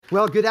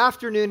Well, good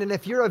afternoon, and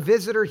if you're a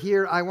visitor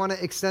here, I want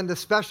to extend a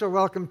special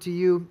welcome to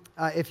you.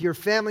 If your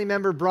family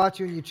member brought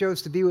you and you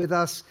chose to be with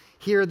us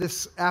here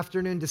this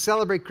afternoon to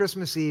celebrate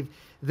Christmas Eve,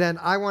 then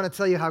I want to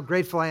tell you how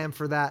grateful I am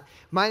for that.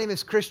 My name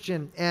is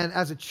Christian, and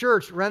as a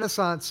church,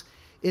 Renaissance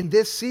in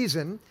this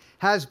season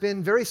has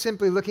been very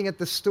simply looking at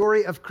the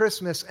story of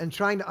Christmas and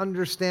trying to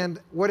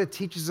understand what it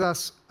teaches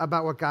us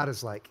about what God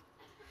is like.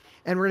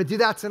 And we're going to do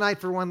that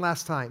tonight for one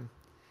last time.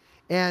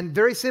 And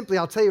very simply,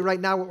 I'll tell you right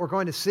now what we're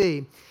going to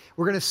see.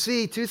 We're going to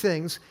see two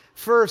things.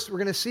 First, we're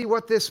going to see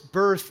what this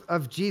birth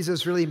of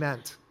Jesus really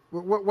meant.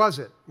 What was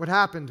it? What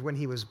happened when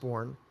he was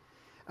born?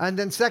 And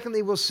then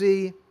secondly, we'll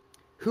see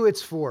who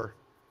it's for.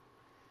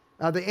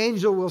 The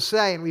angel will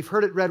say, and we've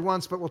heard it read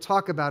once, but we'll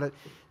talk about it,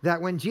 that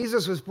when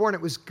Jesus was born,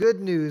 it was good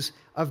news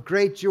of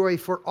great joy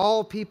for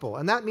all people.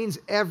 And that means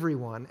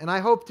everyone. And I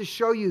hope to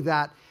show you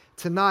that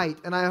tonight.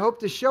 And I hope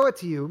to show it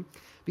to you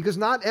because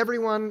not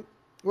everyone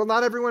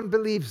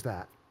believes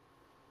that.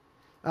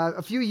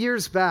 A few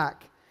years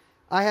back,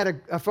 I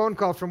had a phone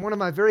call from one of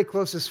my very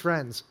closest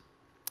friends.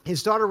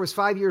 His daughter was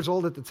 5 years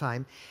old at the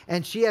time,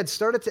 and she had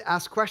started to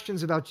ask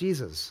questions about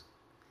Jesus.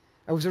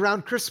 It was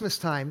around Christmas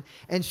time,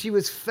 and she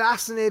was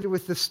fascinated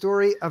with the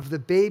story of the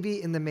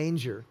baby in the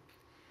manger.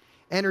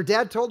 And her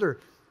dad told her,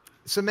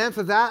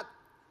 Samantha, that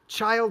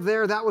child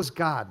there, that was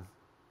God.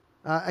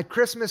 At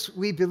Christmas,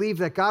 we believe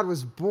that God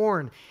was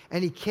born,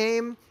 and he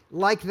came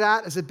like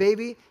that as a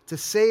baby to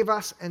save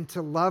us and to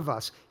love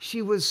us.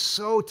 She was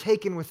so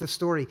taken with the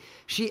story.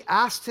 She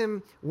asked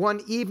him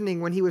one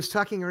evening when he was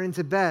tucking her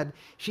into bed,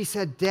 she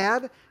said,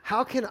 Dad,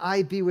 how can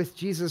I be with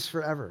Jesus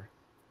forever?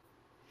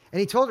 And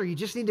he told her, you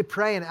just need to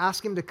pray and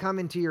ask him to come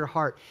into your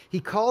heart. He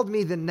called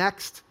me the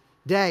next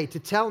day to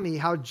tell me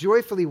how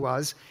joyful he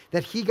was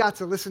that he got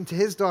to listen to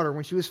his daughter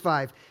when she was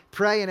 5,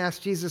 pray and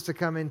ask Jesus to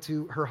come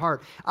into her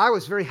heart. I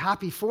was very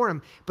happy for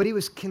him, but he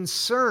was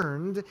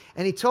concerned,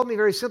 and he told me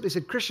very simply, he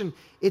said, Christian,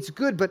 it's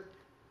good, but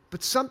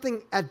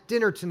something at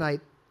dinner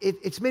tonight,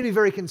 it's made me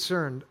very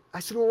concerned. I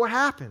said, well, what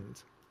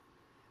happened?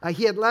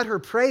 He had let her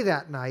pray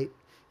that night.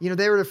 You know,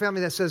 they were the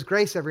family that says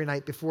grace every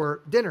night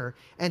before dinner.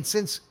 And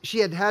since she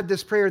had had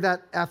this prayer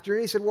that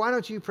afternoon, he said, why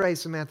don't you pray,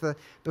 Samantha,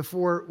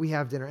 before we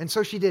have dinner? And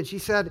so she did. She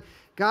said,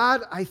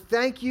 God, I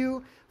thank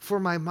you for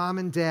my mom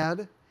and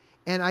dad.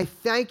 And I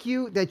thank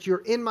you that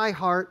you're in my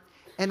heart.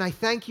 And I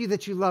thank you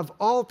that you love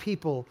all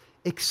people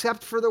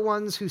except for the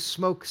ones who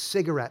smoke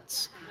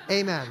cigarettes.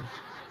 Amen.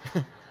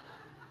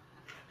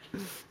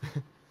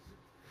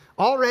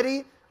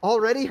 Already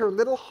her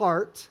little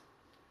heart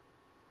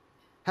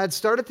had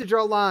started to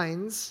draw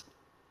lines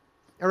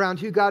around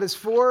who God is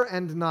for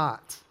and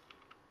not.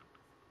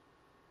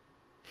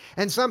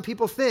 And some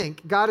people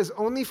think God is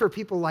only for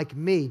people like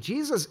me.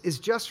 Jesus is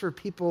just for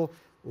people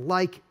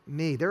like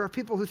me. There are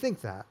people who think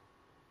that.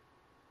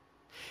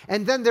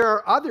 And then there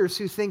are others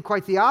who think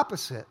quite the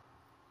opposite,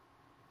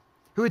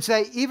 who would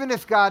say, even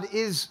if God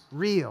is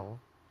real,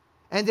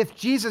 and if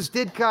Jesus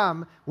did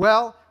come,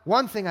 well,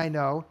 one thing I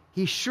know,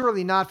 he's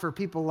surely not for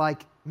people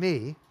like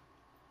me.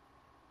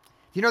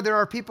 You know, there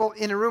are people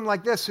in a room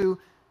like this who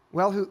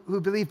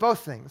believe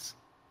both things.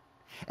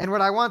 And what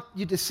I want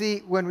you to see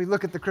when we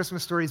look at the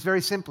Christmas story is very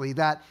simply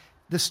that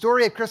the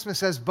story at Christmas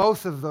says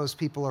both of those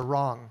people are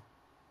wrong.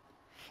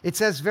 It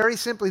says very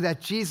simply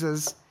that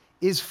Jesus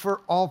is for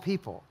all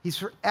people. He's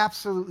for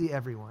absolutely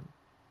everyone.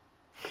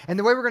 And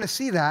the way we're going to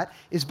see that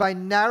is by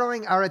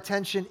narrowing our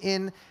attention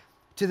in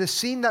to the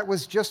scene that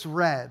was just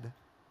read.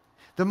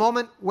 The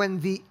moment when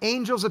the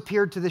angels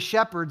appeared to the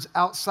shepherds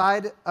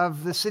outside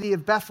of the city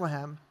of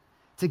Bethlehem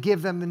to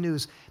give them the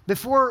news.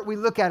 Before we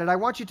look at it, I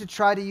want you to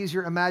try to use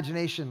your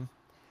imagination.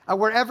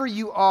 Wherever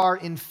you are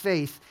in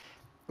faith,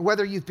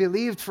 whether you've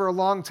believed for a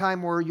long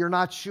time or you're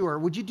not sure,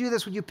 would you do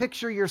this? Would you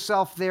picture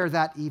yourself there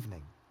that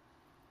evening?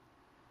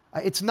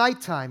 It's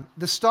nighttime.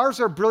 The stars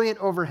are brilliant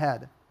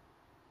overhead.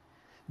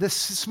 The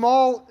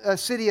small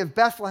city of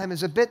Bethlehem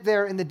is a bit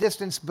there in the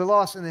distance below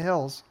us in the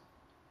hills.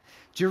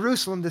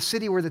 Jerusalem, the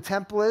city where the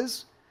temple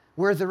is,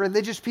 where the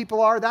religious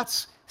people are,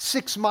 that's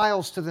 6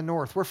 miles to the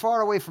north. We're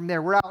far away from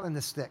there. We're out in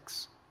the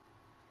sticks.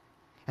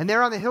 And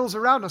there on the hills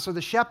around us are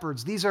the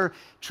shepherds. These are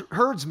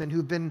herdsmen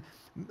who've been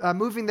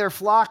moving their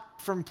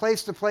flock from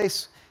place to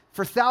place.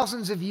 For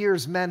thousands of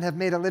years, men have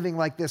made a living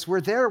like this.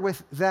 We're there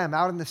with them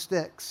out in the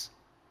sticks.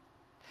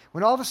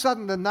 When all of a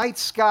sudden the night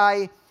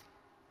sky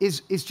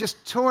is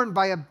just torn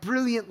by a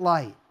brilliant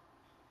light.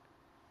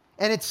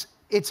 And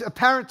it's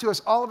apparent to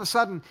us all of a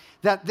sudden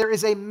that there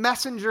is a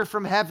messenger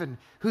from heaven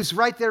who's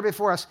right there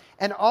before us.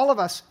 And all of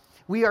us,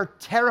 we are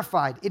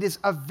terrified. It is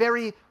a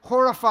very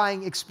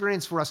horrifying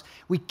experience for us.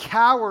 We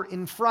cower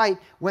in fright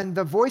when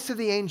the voice of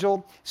the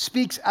angel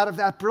speaks out of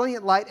that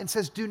brilliant light and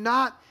says, do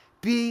not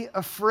be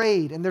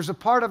afraid. And there's a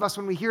part of us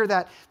when we hear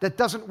that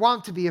doesn't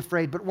want to be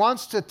afraid, but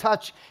wants to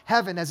touch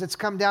heaven as it's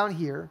come down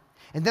here.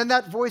 And then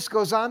that voice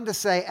goes on to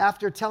say,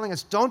 after telling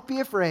us, don't be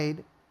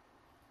afraid,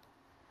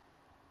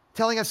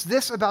 telling us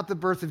this about the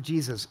birth of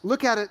Jesus.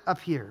 Look at it up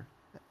here.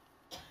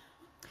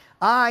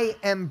 I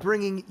am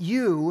bringing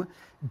you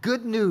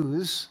good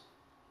news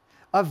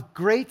of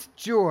great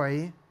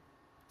joy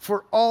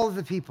for all of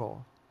the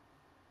people.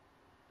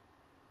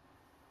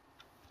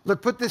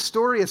 Look, put this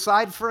story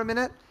aside for a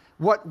minute.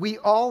 What we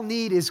all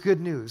need is good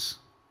news.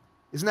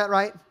 Isn't that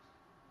right?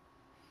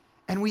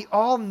 And we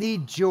all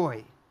need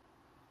joy.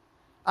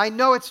 I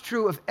know it's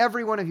true of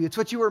every one of you. It's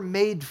what you were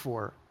made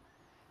for.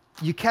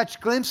 You catch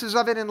glimpses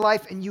of it in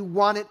life and you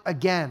want it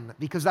again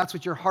because that's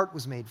what your heart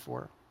was made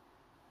for.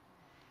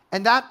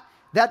 And that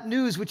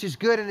news, which is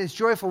good and is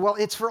joyful, well,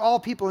 it's for all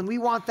people, and we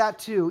want that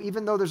too,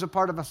 even though there's a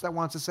part of us that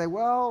wants to say,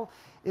 well,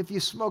 if you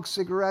smoke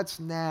cigarettes,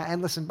 nah.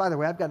 And listen, by the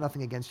way, I've got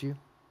nothing against you.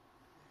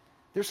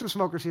 There's some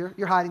smokers here.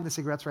 You're hiding the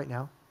cigarettes right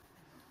now.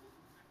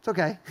 It's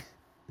okay.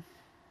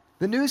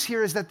 The news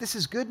here is that this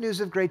is good news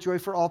of great joy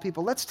for all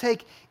people. Let's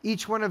take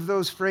each one of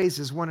those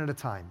phrases one at a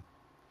time.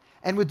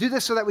 And we'll do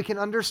this so that we can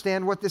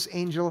understand what this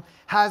angel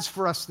has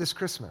for us this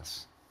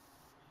Christmas.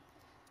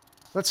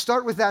 Let's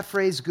start with that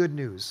phrase, good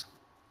news.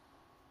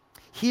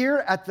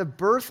 Here at the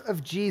birth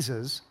of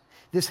Jesus,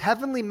 this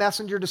heavenly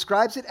messenger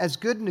describes it as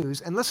good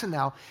news, and listen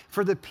now,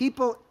 for the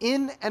people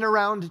in and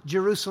around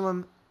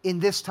Jerusalem in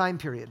this time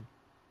period.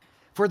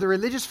 For the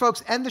religious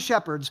folks and the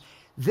shepherds,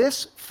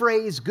 this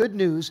phrase, good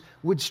news,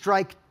 would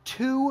strike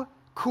two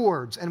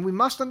chords, and we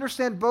must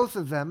understand both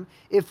of them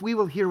if we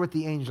will hear what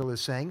the angel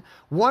is saying.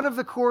 One of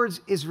the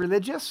chords is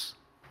religious,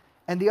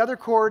 and the other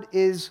chord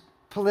is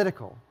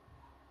political.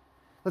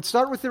 Let's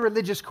start with the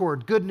religious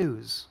chord, good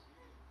news.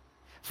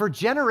 For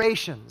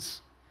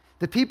generations,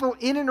 the people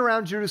in and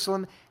around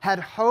Jerusalem had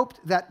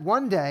hoped that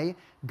one day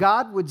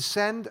God would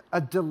send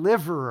a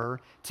deliverer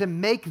to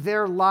make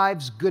their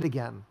lives good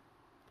again.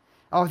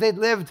 Oh, they'd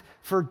lived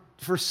for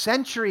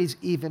centuries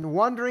even,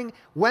 wondering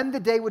when the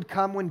day would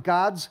come when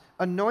God's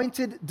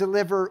anointed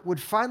deliverer would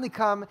finally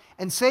come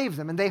and save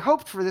them. And they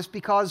hoped for this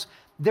because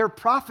their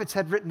prophets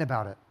had written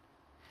about it.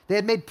 They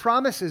had made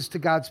promises to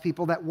God's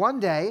people that one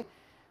day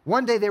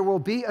there will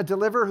be a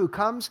deliverer who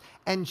comes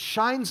and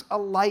shines a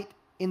light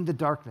in the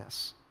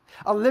darkness.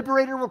 A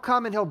liberator will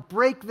come and he'll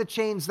break the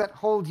chains that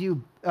hold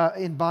you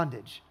in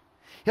bondage.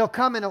 He'll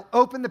come and he'll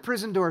open the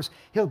prison doors.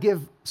 He'll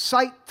give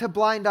sight to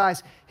blind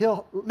eyes.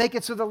 He'll make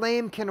it so the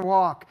lame can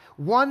walk.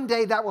 One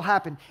day that will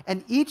happen.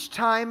 And each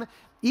time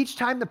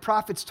the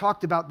prophets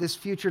talked about this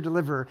future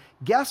deliverer,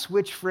 guess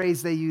which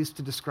phrase they used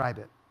to describe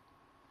it?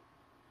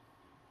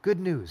 Good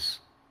news.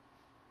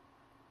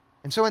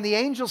 And so when the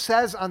angel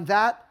says on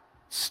that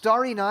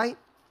starry night,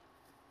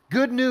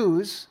 good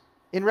news,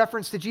 in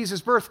reference to Jesus'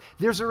 birth,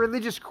 there's a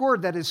religious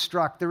chord that is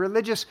struck, the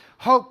religious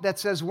hope that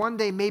says one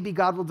day maybe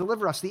God will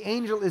deliver us. The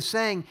angel is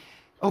saying,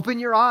 open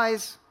your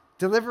eyes,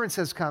 deliverance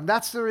has come.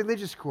 That's the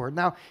religious chord.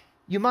 Now,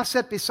 you must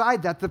set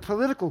beside that the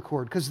political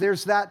chord, because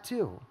there's that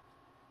too.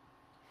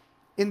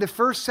 In the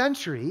first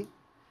century,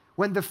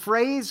 when the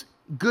phrase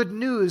good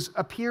news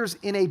appears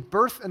in a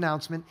birth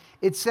announcement,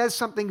 it says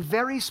something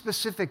very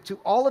specific to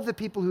all of the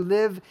people who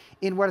live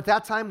in what at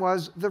that time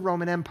was the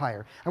Roman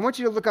Empire. I want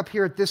you to look up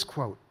here at this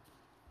quote.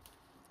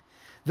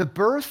 The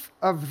birth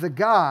of the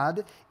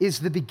God is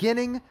the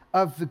beginning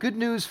of the good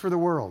news for the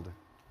world.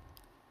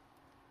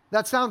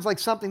 That sounds like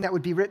something that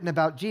would be written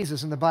about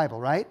Jesus in the Bible,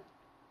 right?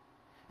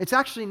 It's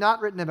actually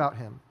not written about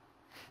him.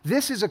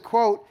 This is a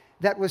quote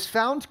that was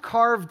found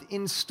carved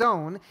in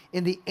stone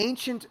in the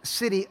ancient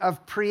city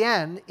of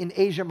Priene in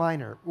Asia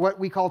Minor, what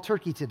we call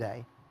Turkey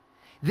today.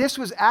 This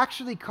was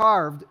actually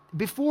carved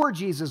before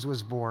Jesus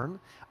was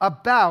born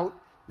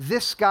about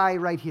this guy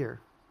right here.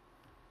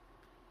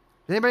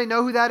 Does anybody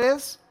know who that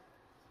is?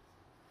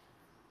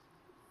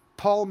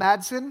 Paul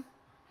Madsen?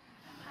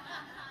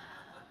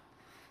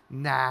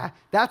 Nah,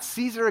 that's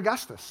Caesar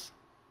Augustus.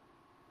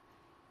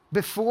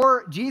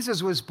 Before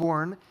Jesus was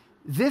born,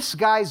 this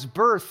guy's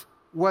birth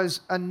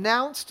was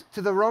announced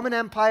to the Roman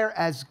Empire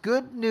as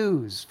good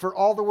news for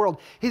all the world.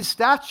 His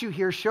statue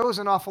here shows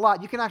an awful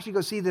lot. You can actually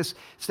go see this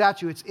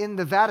statue. It's in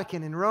the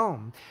Vatican in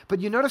Rome. But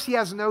you notice he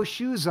has no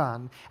shoes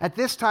on. At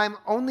this time,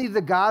 only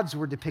the gods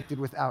were depicted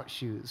without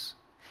shoes.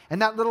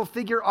 And that little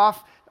figure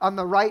off on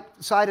the right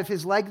side of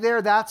his leg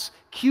there, that's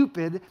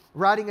Cupid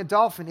riding a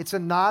dolphin. It's a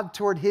nod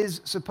toward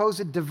his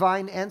supposed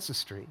divine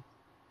ancestry.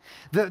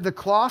 The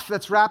cloth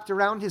that's wrapped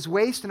around his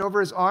waist and over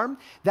his arm,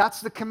 that's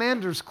the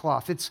commander's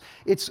cloth.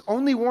 It's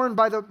only worn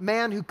by the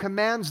man who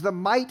commands the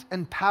might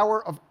and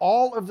power of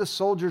all of the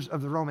soldiers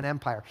of the Roman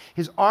Empire.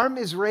 His arm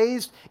is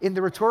raised in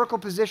the rhetorical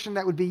position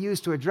that would be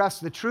used to address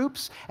the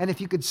troops. And if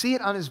you could see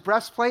it on his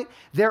breastplate,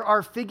 there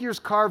are figures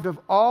carved of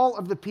all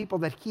of the people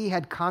that he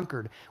had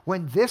conquered.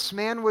 When this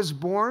man was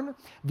born,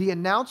 the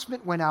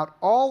announcement went out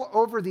all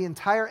over the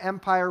entire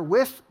empire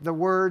with the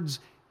words,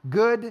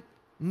 good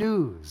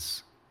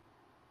news.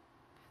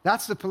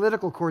 That's the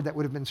political chord that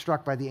would have been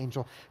struck by the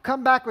angel.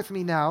 Come back with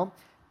me now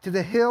to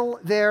the hill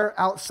there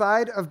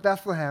outside of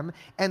Bethlehem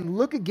and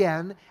look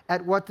again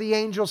at what the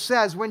angel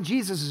says when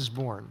Jesus is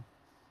born.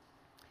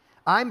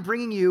 I'm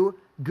bringing you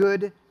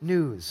good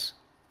news.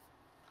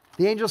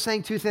 The angel's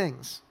saying two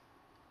things.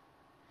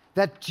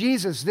 That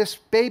Jesus, this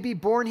baby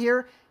born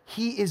here,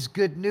 he is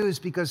good news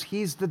because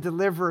he's the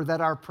deliverer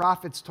that our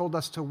prophets told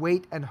us to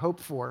wait and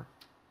hope for.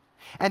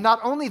 And not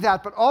only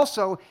that, but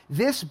also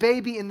this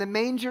baby in the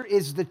manger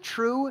is the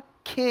true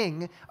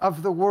king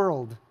of the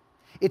world.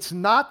 It's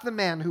not the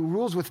man who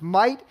rules with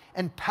might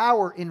and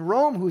power in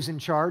Rome who's in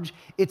charge.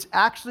 It's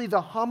actually the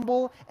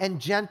humble and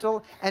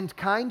gentle and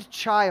kind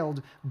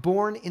child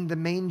born in the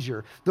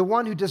manger, the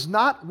one who does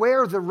not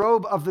wear the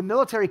robe of the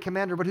military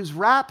commander, but who's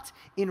wrapped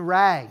in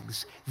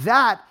rags.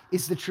 That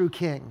is the true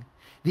king.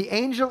 The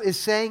angel is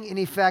saying, in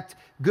effect,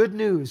 good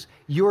news,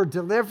 your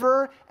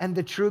deliverer and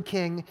the true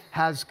king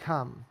has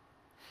come.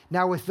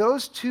 Now, with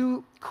those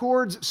two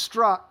chords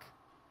struck,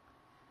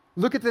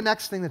 look at the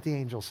next thing that the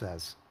angel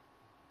says.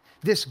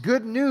 This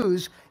good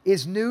news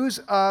is news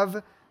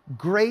of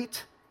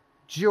great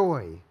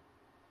joy.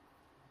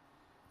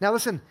 Now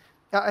listen,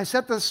 I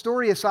set the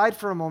story aside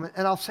for a moment,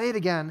 and I'll say it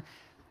again.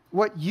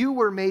 What you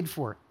were made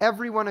for,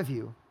 every one of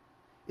you,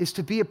 is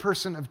to be a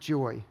person of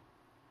joy.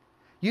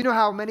 You know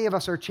how many of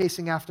us are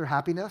chasing after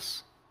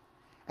happiness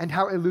and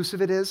how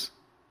elusive it is?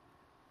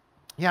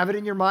 You have it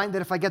in your mind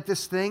that if I get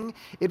this thing,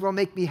 it will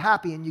make me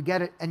happy, and you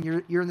get it, and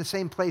you're in the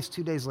same place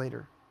 2 days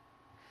later.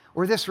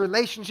 Or this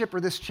relationship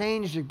or this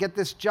change, you get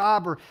this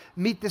job or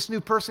meet this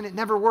new person, it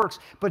never works.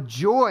 But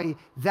joy,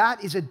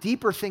 that is a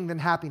deeper thing than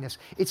happiness.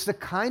 It's the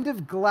kind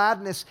of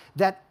gladness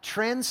that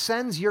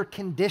transcends your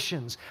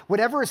conditions.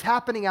 Whatever is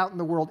happening out in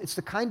the world, it's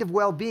the kind of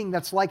well-being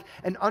that's like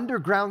an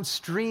underground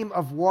stream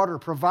of water,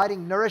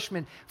 providing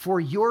nourishment for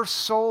your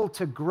soul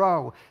to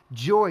grow.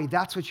 Joy,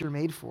 that's what you're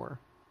made for.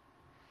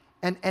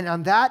 And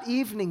on that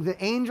evening,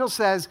 the angel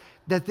says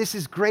that this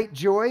is great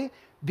joy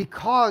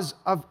because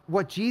of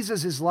what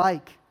Jesus is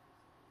like.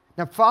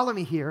 Now follow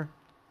me here.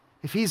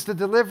 If he's the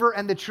deliverer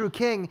and the true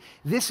king,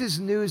 this is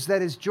news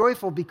that is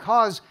joyful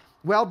because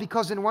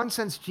in one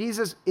sense,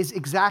 Jesus is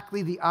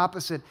exactly the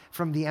opposite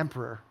from the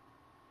emperor.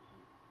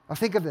 Now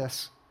think of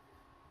this.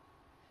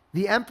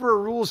 The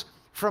emperor rules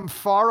from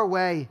far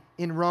away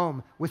in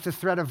Rome with the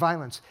threat of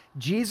violence.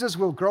 Jesus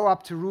will grow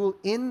up to rule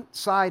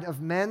inside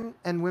of men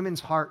and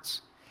women's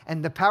hearts,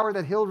 and the power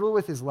that he'll rule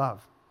with is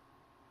love.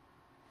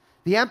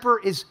 The emperor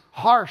is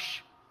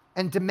harsh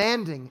and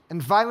demanding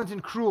and violent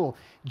and cruel.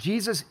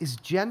 Jesus is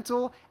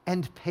gentle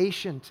and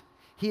patient.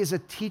 He is a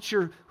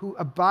teacher who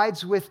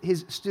abides with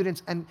his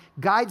students and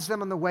guides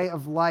them on the way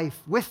of life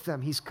with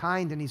them. He's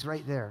kind and he's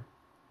right there.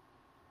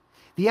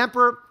 The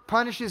emperor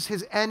punishes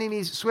his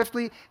enemies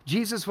swiftly.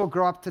 Jesus will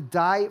grow up to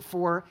die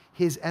for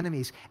his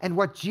enemies. And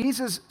what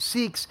Jesus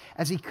seeks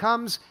as he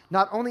comes,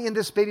 not only in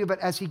this baby, but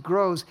as he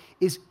grows,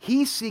 is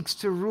he seeks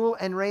to rule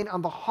and reign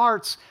on the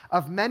hearts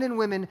of men and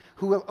women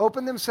who will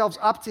open themselves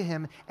up to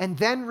him and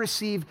then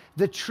receive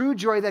the true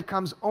joy that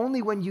comes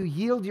only when you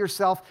yield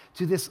yourself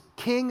to this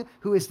king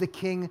who is the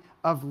king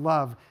of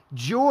love.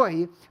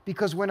 Joy,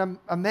 because when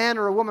a man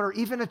or a woman or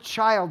even a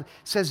child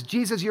says,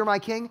 Jesus, you're my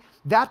king,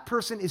 that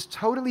person is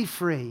totally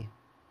free.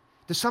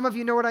 Do some of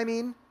you know what I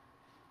mean?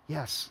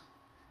 Yes.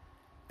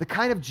 The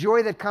kind of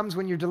joy that comes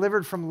when you're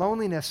delivered from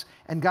loneliness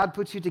and God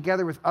puts you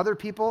together with other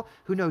people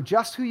who know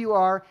just who you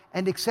are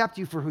and accept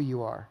you for who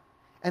you are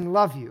and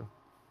love you.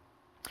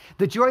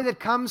 The joy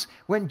that comes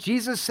when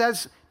Jesus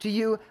says to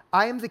you,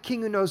 I am the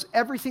king who knows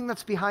everything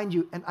that's behind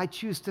you and I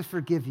choose to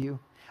forgive you.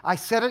 I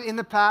said it in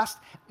the past,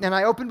 and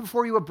I open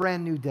before you a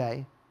brand new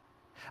day.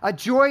 A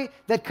joy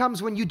that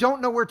comes when you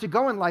don't know where to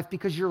go in life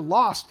because you're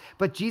lost,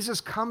 but Jesus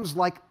comes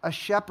like a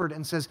shepherd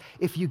and says,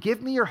 if you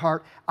give me your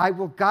heart, I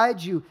will guide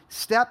you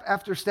step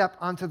after step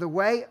onto the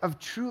way of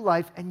true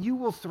life, and you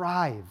will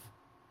thrive.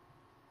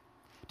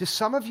 Do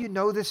some of you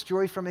know this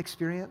joy from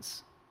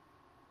experience?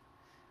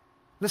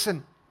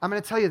 Listen, I'm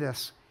going to tell you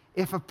this.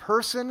 If a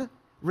person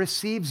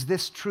receives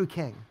this true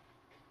king,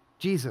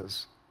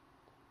 Jesus,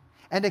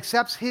 and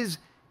accepts his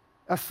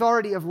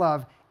authority of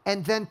love,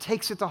 and then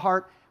takes it to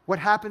heart, what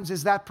happens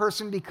is that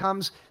person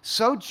becomes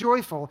so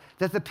joyful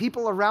that the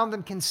people around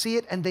them can see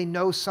it and they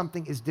know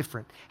something is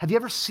different. Have you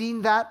ever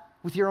seen that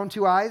with your own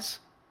two eyes?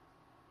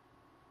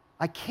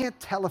 I can't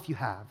tell if you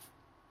have.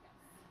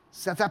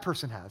 That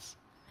person has.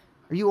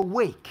 Are you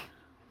awake?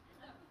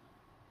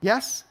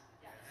 Yes?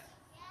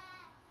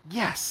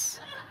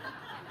 Yes.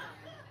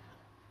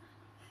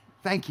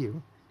 Thank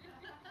you.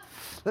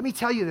 Let me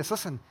tell you this.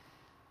 Listen.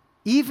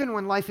 Even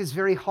when life is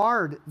very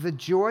hard, the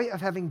joy of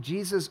having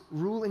Jesus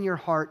rule in your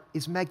heart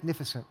is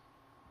magnificent.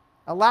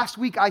 Last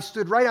week, I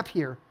stood right up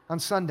here on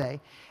Sunday,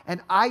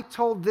 and I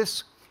told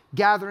this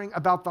gathering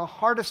about the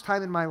hardest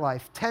time in my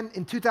life.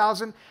 In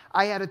 2000,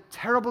 I had a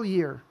terrible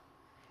year,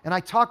 and I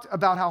talked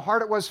about how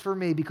hard it was for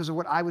me because of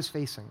what I was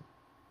facing.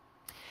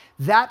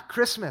 That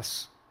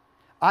Christmas,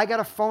 I got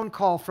a phone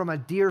call from a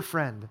dear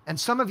friend, and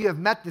some of you have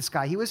met this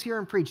guy. He was here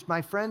and preached,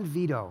 my friend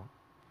Vito.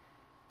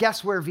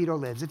 Guess where Vito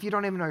lives? If you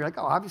don't even know, you're like,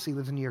 oh, obviously he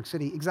lives in New York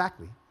City.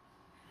 Exactly.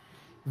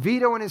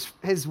 Vito and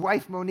his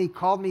wife, Monique,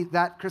 called me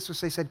that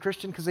Christmas. They said,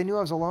 Christian, because they knew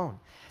I was alone.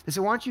 They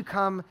said, why don't you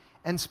come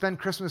and spend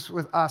Christmas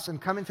with us and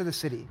come into the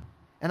city?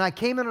 And I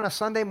came in on a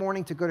Sunday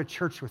morning to go to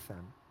church with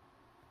them.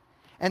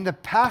 And the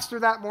pastor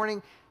that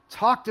morning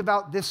talked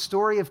about this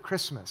story of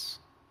Christmas.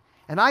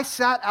 And I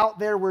sat out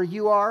there where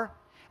you are,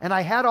 and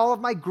I had all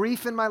of my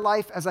grief in my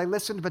life as I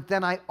listened, but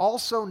then I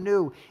also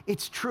knew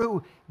it's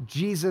true.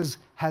 Jesus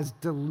has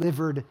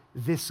delivered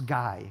this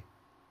guy.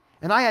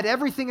 And I had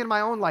everything in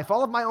my own life,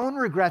 all of my own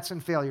regrets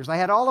and failures. I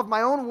had all of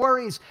my own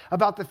worries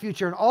about the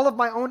future and all of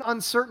my own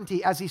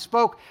uncertainty as he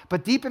spoke.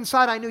 But deep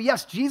inside, I knew,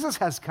 yes, Jesus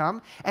has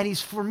come and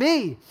he's for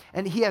me.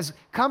 And he has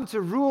come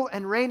to rule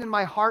and reign in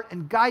my heart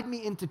and guide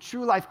me into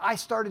true life. I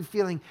started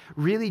feeling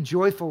really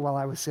joyful while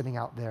I was sitting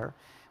out there.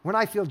 When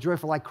I feel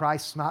joyful, I cry.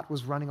 Snot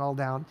was running all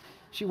down.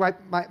 She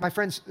wiped, my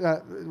friend's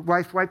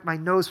wife wiped my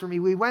nose for me.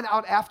 We went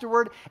out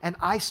afterward, and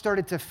I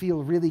started to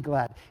feel really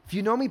glad. If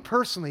you know me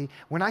personally,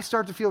 when I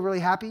start to feel really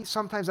happy,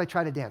 sometimes I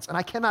try to dance, and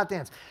I cannot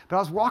dance. But I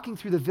was walking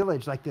through the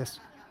village like this.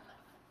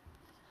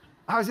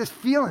 I was just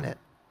feeling it.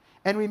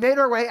 And we made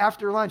our way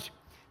after lunch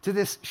to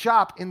this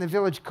shop in the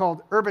village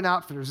called Urban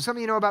Outfitters. Does some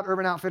of you know about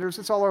Urban Outfitters?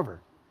 It's all over.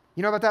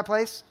 You know about that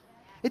place?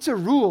 It's a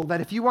rule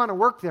that if you want to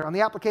work there, on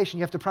the application,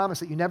 you have to promise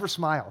that you never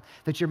smile,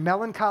 that you're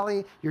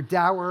melancholy, you're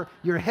dour,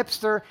 you're a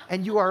hipster,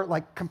 and you are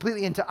like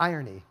completely into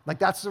irony. Like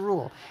that's the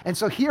rule. And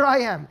so here I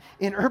am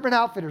in Urban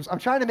Outfitters. I'm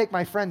trying to make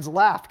my friends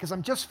laugh because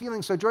I'm just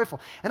feeling so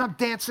joyful. And I'm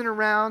dancing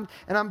around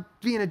and I'm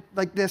being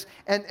like this.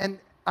 And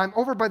I'm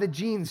over by the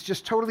jeans,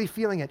 just totally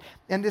feeling it.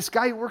 And this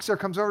guy who works there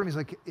comes over to me. He's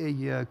like,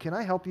 hey, can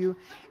I help you?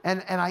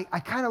 And I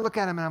kind of look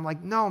at him and I'm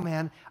like, no,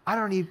 man, I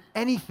don't need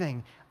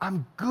anything.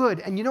 I'm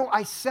good. And you know,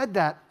 I said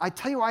that. I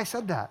tell you why I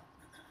said that.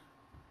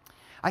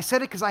 I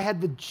said it because I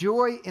had the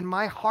joy in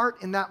my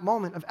heart in that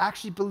moment of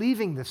actually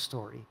believing this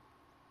story.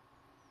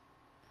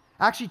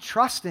 Actually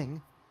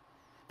trusting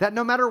that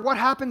no matter what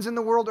happens in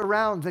the world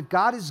around, that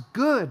God is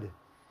good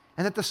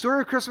and that the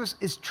story of Christmas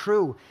is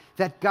true,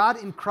 that God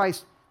in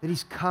Christ, that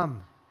he's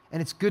come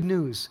and it's good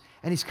news.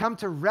 And he's come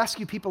to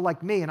rescue people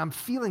like me. And I'm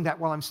feeling that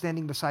while I'm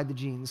standing beside the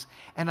jeans.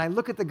 And I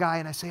look at the guy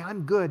and I say,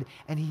 I'm good.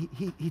 And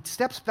he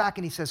steps back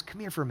and he says,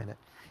 come here for a minute.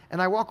 And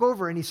I walk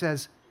over and he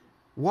says,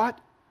 what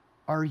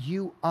are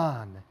you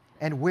on?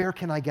 And where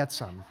can I get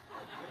some?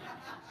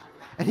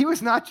 And he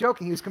was not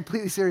joking. He was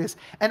completely serious.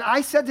 And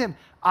I said to him,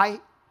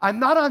 I'm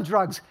not on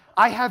drugs.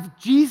 I have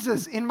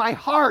Jesus in my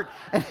heart.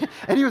 And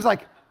he was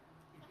like,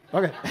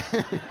 okay.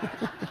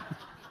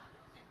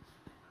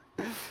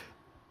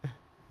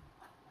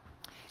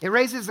 It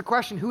raises the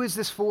question, who is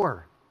this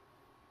for?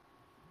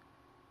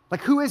 Like,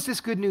 who is this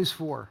good news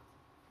for?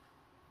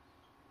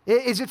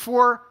 Is it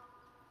for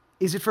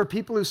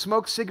people who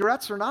smoke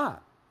cigarettes or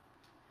not?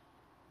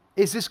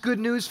 Is this good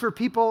news for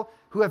people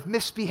who have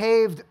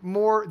misbehaved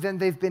more than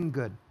they've been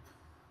good?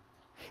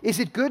 Is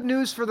it good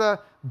news for the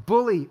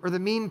bully or the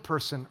mean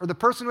person or the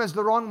person who has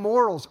the wrong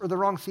morals or the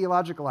wrong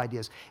theological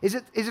ideas? Is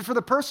it for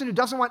the person who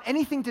doesn't want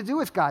anything to do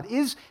with God?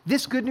 Is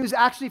this good news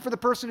actually for the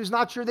person who's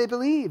not sure they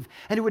believe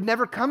and who would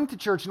never come to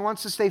church and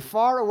wants to stay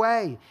far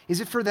away?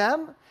 Is it for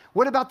them?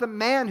 What about the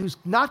man who's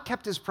not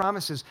kept his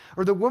promises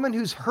or the woman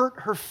who's hurt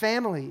her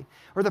family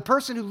or the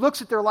person who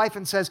looks at their life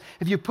and says,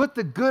 if you put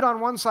the good on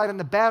one side and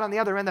the bad on the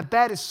other and the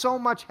bad is so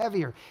much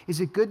heavier,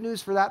 is it good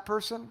news for that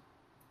person?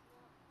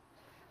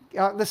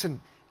 Listen,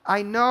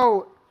 I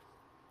know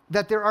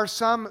that there are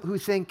some who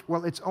think,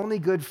 well, it's only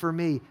good for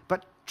me.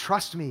 But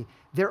trust me,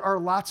 there are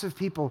lots of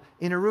people,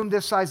 in a room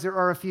this size, there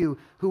are a few,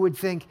 who would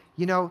think,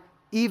 you know,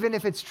 even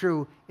if it's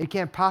true, it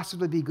can't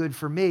possibly be good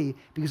for me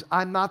because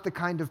I'm not the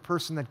kind of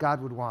person that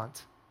God would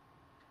want.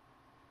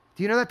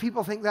 Do you know that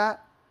people think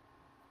that?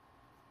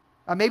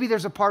 Maybe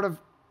there's a part of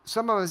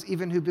some of us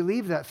even who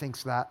believe that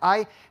thinks that.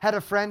 I had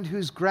a friend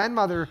whose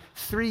grandmother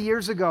 3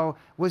 years ago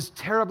was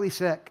terribly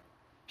sick.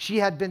 She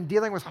had been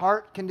dealing with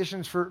heart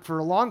conditions for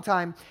a long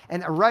time,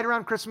 and right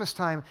around Christmas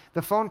time,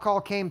 the phone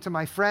call came to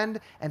my friend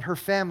and her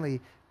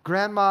family.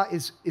 Grandma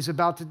is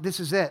about to, this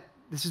is it.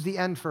 This is the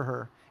end for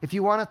her. If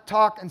you want to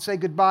talk and say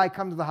goodbye,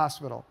 come to the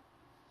hospital.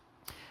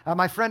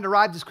 My friend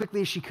arrived as quickly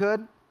as she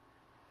could.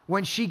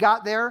 When she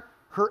got there,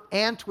 her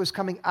aunt was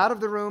coming out of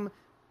the room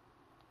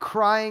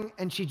crying,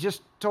 and she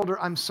just told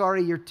her, I'm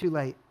sorry, you're too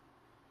late.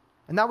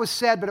 And that was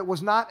sad, but it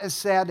was not as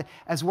sad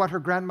as what her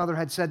grandmother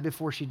had said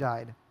before she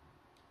died.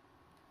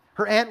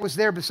 Her aunt was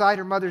there beside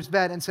her mother's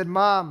bed and said,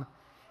 Mom,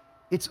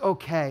 it's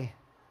okay.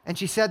 And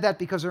she said that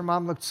because her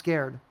mom looked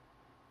scared.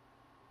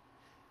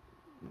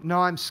 No,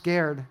 I'm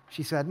scared,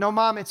 she said. No,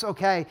 Mom, it's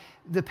okay.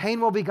 The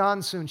pain will be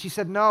gone soon. She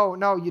said, no,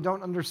 you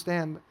don't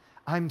understand.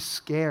 I'm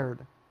scared.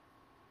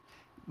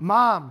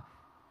 Mom,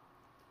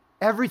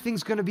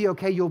 everything's going to be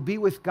okay. You'll be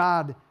with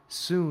God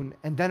soon.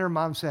 And then her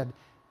mom said,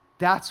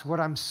 that's what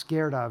I'm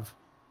scared of.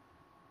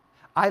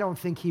 I don't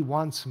think he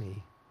wants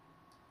me.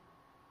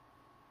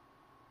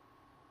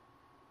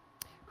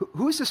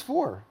 Who is this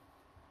for?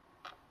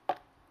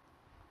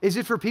 Is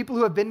it for people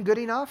who have been good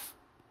enough?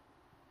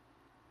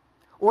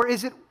 Or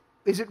is it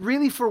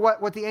really for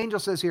what the angel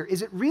says here?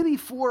 Is it really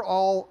for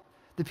all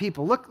the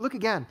people? Look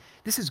again.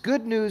 This is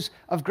good news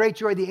of great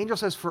joy. The angel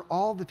says for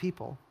all the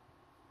people.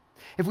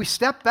 If we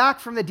step back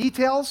from the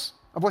details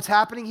of what's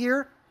happening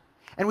here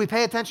and we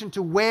pay attention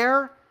to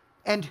where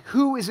and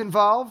who is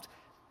involved,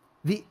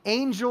 the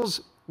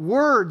angel's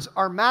words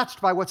are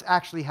matched by what's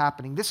actually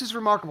happening. This is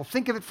remarkable.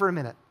 Think of it for a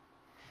minute.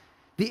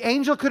 The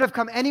angel could have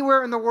come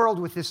anywhere in the world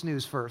with this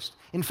news first.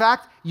 In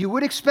fact, you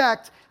would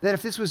expect that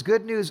if this was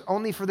good news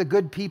only for the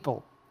good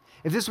people,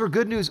 if this were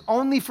good news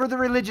only for the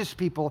religious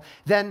people,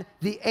 then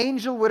the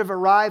angel would have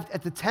arrived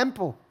at the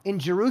temple in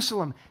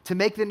Jerusalem to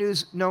make the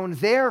news known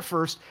there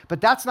first,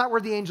 but that's not where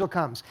the angel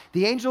comes.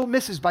 The angel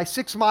misses by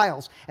 6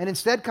 miles and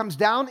instead comes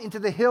down into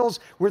the hills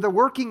where the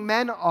working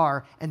men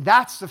are, and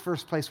that's the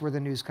first place where the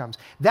news comes.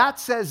 That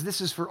says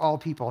this is for all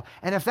people.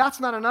 And if that's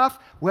not enough,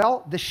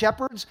 well, the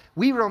shepherds,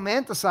 we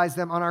romanticize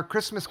them on our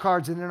Christmas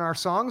cards and in our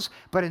songs,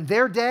 but in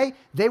their day,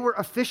 they were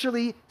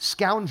officially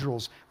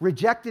scoundrels,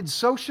 rejected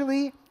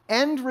socially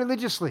and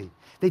religiously.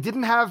 They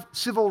didn't have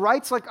civil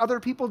rights like other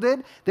people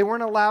did. They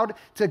weren't allowed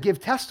to give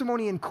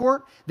testimony in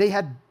court. They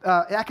had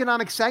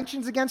economic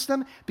sanctions against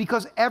them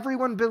because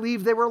everyone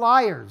believed they were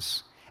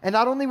liars. And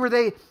not only were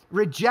they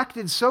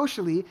rejected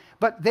socially,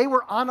 but they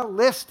were on a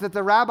list that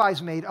the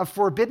rabbis made of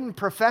forbidden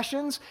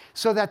professions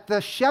so that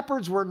the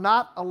shepherds were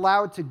not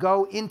allowed to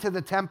go into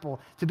the temple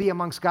to be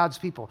amongst God's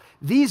people.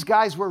 These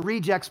guys were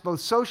rejects both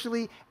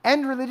socially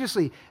and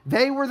religiously.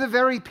 They were the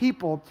very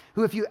people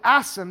who, if you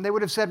asked them, they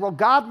would have said, well,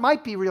 God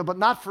might be real, but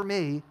not for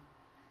me.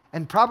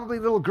 And probably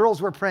little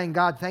girls were praying,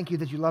 God, thank you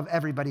that you love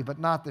everybody, but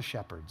not the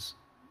shepherds.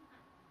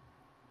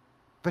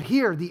 But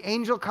here, the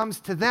angel comes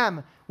to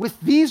them with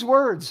these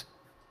words,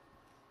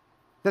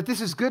 that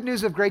this is good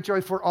news of great joy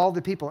for all the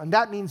people, and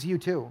that means you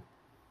too.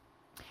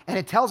 And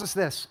it tells us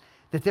this,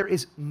 that there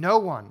is no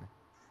one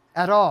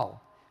at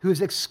all who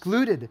is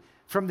excluded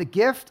from the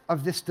gift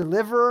of this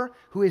deliverer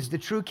who is the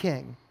true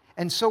king.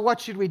 And so what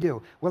should we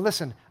do? Well,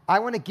 listen, I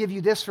want to give you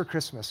this for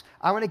Christmas.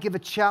 I want to give a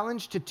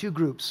challenge to 2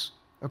 groups,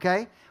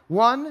 okay?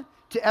 One,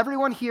 to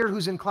everyone here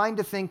who's inclined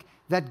to think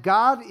that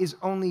God is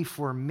only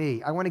for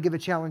me. I want to give a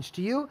challenge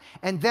to you.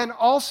 And then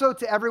also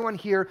to everyone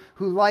here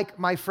who, like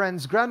my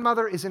friend's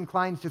grandmother, is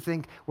inclined to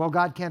think, well,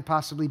 God can't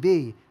possibly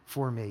be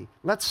for me.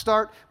 Let's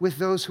start with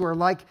those who are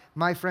like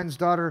my friend's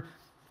daughter,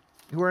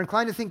 who are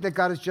inclined to think that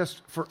God is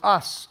just for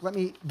us. Let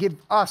me give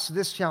us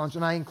this challenge,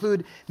 and I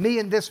include me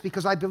in this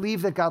because I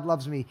believe that God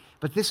loves me,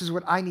 but this is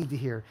what I need to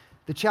hear.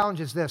 The challenge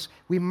is this: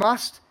 we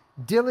must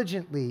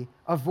diligently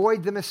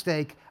avoid the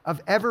mistake of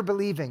ever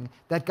believing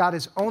that God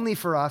is only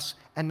for us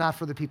and not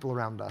for the people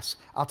around us.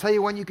 I'll tell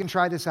you when you can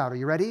try this out. Are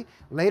you ready?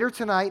 Later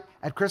tonight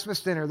at Christmas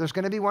dinner, there's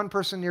going to be one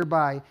person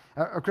nearby,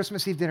 or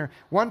Christmas Eve dinner,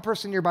 one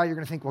person nearby you're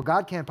going to think, well,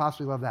 God can't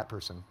possibly love that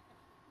person.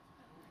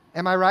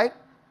 Am I right?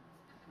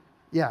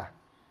 Yeah.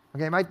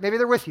 Okay, maybe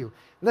they're with you.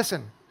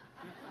 Listen,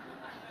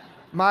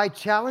 my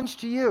challenge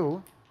to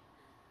you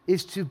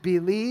is to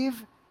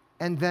believe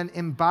and then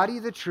embody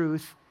the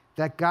truth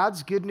that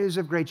God's good news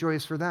of great joy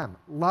is for them.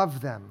 Love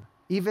them,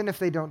 even if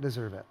they don't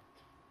deserve it.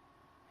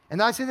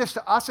 And I say this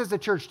to us as the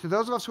church, to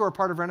those of us who are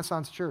part of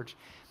Renaissance Church.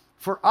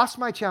 For us,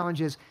 my challenge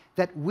is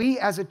that we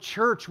as a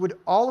church would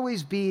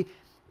always be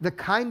the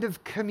kind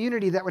of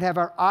community that would have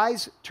our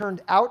eyes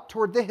turned out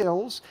toward the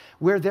hills,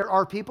 where there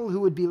are people who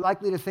would be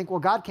likely to think, well,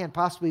 God can't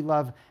possibly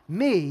love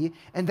me.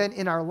 And then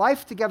in our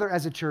life together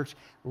as a church,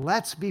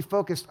 let's be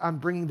focused on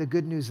bringing the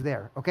good news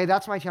there. Okay,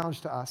 that's my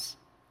challenge to us.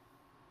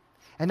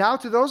 And now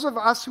to those of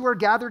us who are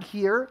gathered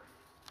here,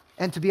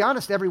 and to be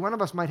honest, every one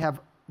of us might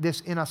have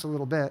this in us a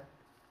little bit,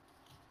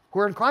 who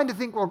are inclined to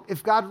think, well,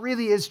 if God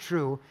really is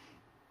true,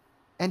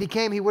 and he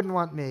came, he wouldn't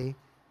want me.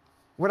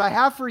 What I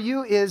have for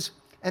you is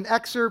an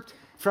excerpt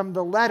from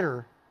the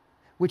letter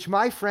which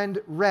my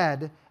friend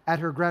read at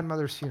her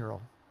grandmother's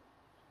funeral.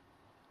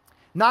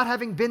 Not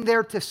having been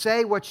there to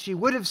say what she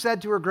would have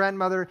said to her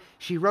grandmother,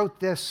 she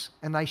wrote this,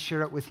 and I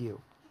share it with you.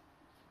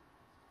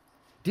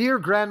 Dear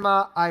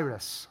Grandma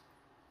Iris,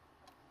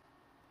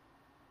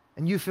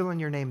 and you fill in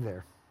your name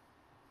there.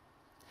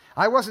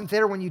 I wasn't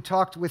there when you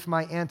talked with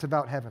my aunt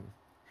about heaven.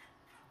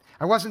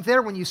 I wasn't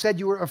there when you said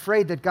you were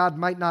afraid that God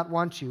might not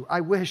want you.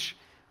 I wish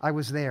I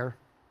was there.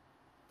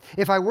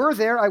 If I were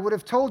there, I would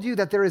have told you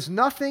that there is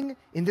nothing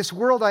in this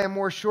world I am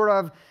more sure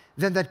of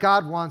than that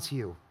God wants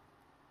you.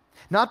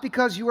 Not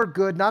because you are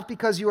good, not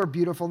because you are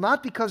beautiful,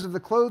 not because of the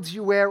clothes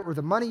you wear or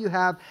the money you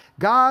have.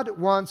 God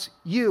wants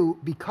you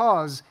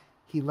because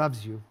he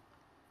loves you.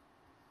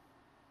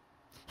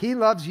 He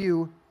loves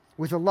you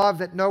with a love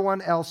that no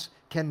one else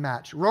can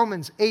match.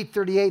 Romans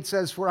 8:38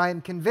 says, for I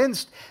am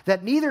convinced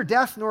that neither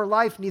death nor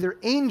life, neither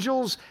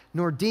angels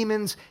nor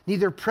demons,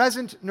 neither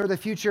present nor the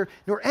future,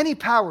 nor any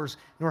powers,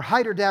 nor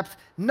height or depth,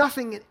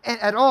 nothing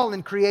at all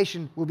in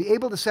creation will be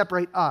able to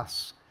separate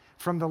us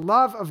from the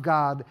love of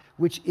God,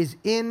 which is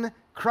in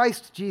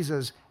Christ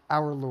Jesus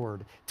our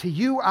Lord. To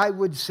you I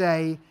would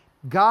say,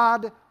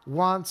 God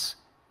wants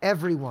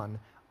everyone.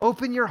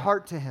 Open your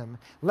heart to him.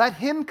 Let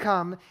him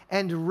come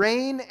and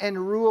reign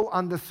and rule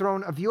on the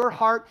throne of your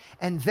heart,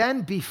 and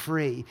then be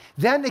free.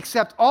 Then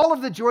accept all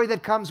of the joy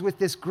that comes with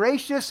this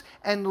gracious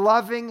and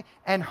loving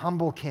and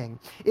humble King.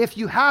 If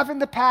you have in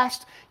the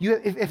past,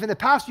 if in the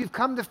past you've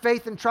come to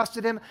faith and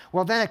trusted him,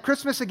 well then at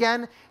Christmas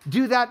again,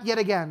 do that yet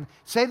again.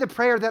 Say the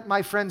prayer that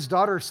my friend's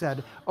daughter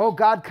said, oh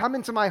God, come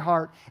into my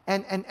heart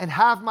and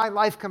have my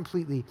life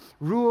completely.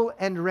 Rule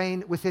and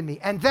reign within me.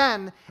 And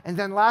then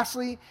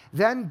lastly,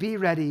 then be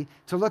ready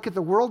to look at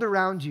the world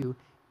around you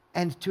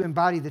and to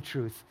embody the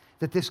truth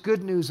that this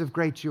good news of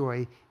great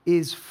joy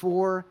is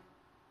for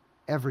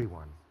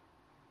everyone.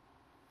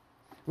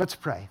 Let's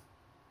pray.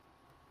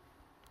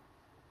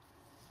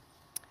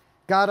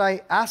 God,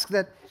 I ask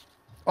that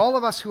all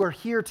of us who are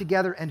here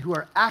together and who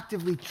are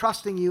actively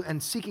trusting you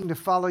and seeking to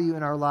follow you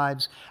in our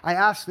lives, I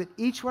ask that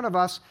each one of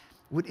us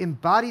would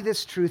embody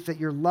this truth that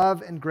your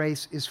love and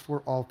grace is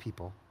for all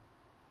people.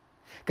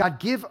 God,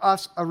 give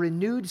us a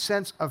renewed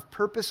sense of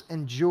purpose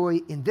and joy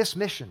in this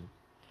mission,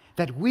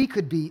 that we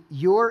could be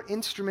your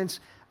instruments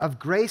of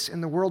grace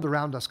in the world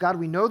around us. God,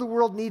 we know the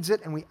world needs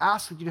it, and we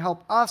ask that you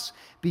help us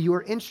be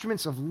your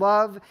instruments of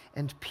love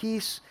and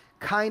peace,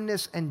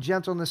 kindness and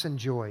gentleness and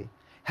joy.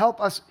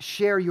 Help us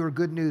share your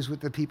good news with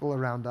the people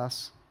around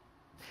us.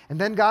 And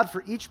then, God,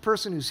 for each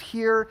person who's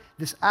here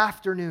this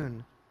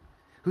afternoon,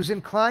 who's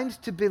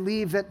inclined to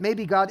believe that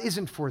maybe God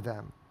isn't for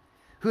them,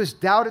 who has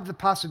doubted the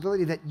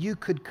possibility that you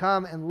could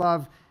come and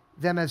love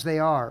them as they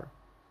are,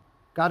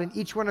 God, in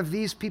each one of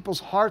these people's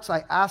hearts,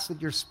 I ask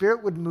that your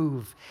Spirit would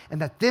move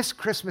and that this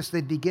Christmas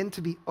they'd begin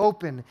to be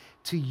open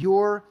to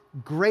your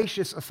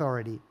gracious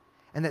authority,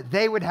 and that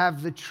they would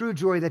have the true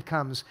joy that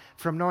comes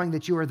from knowing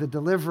that you are the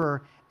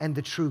deliverer and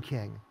the true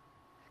King.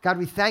 God,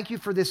 we thank you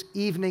for this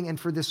evening and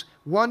for this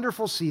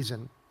wonderful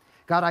season.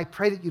 God, I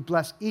pray that you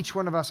bless each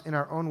one of us in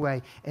our own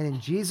way. And in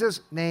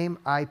Jesus' name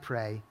I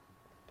pray.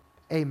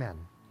 Amen.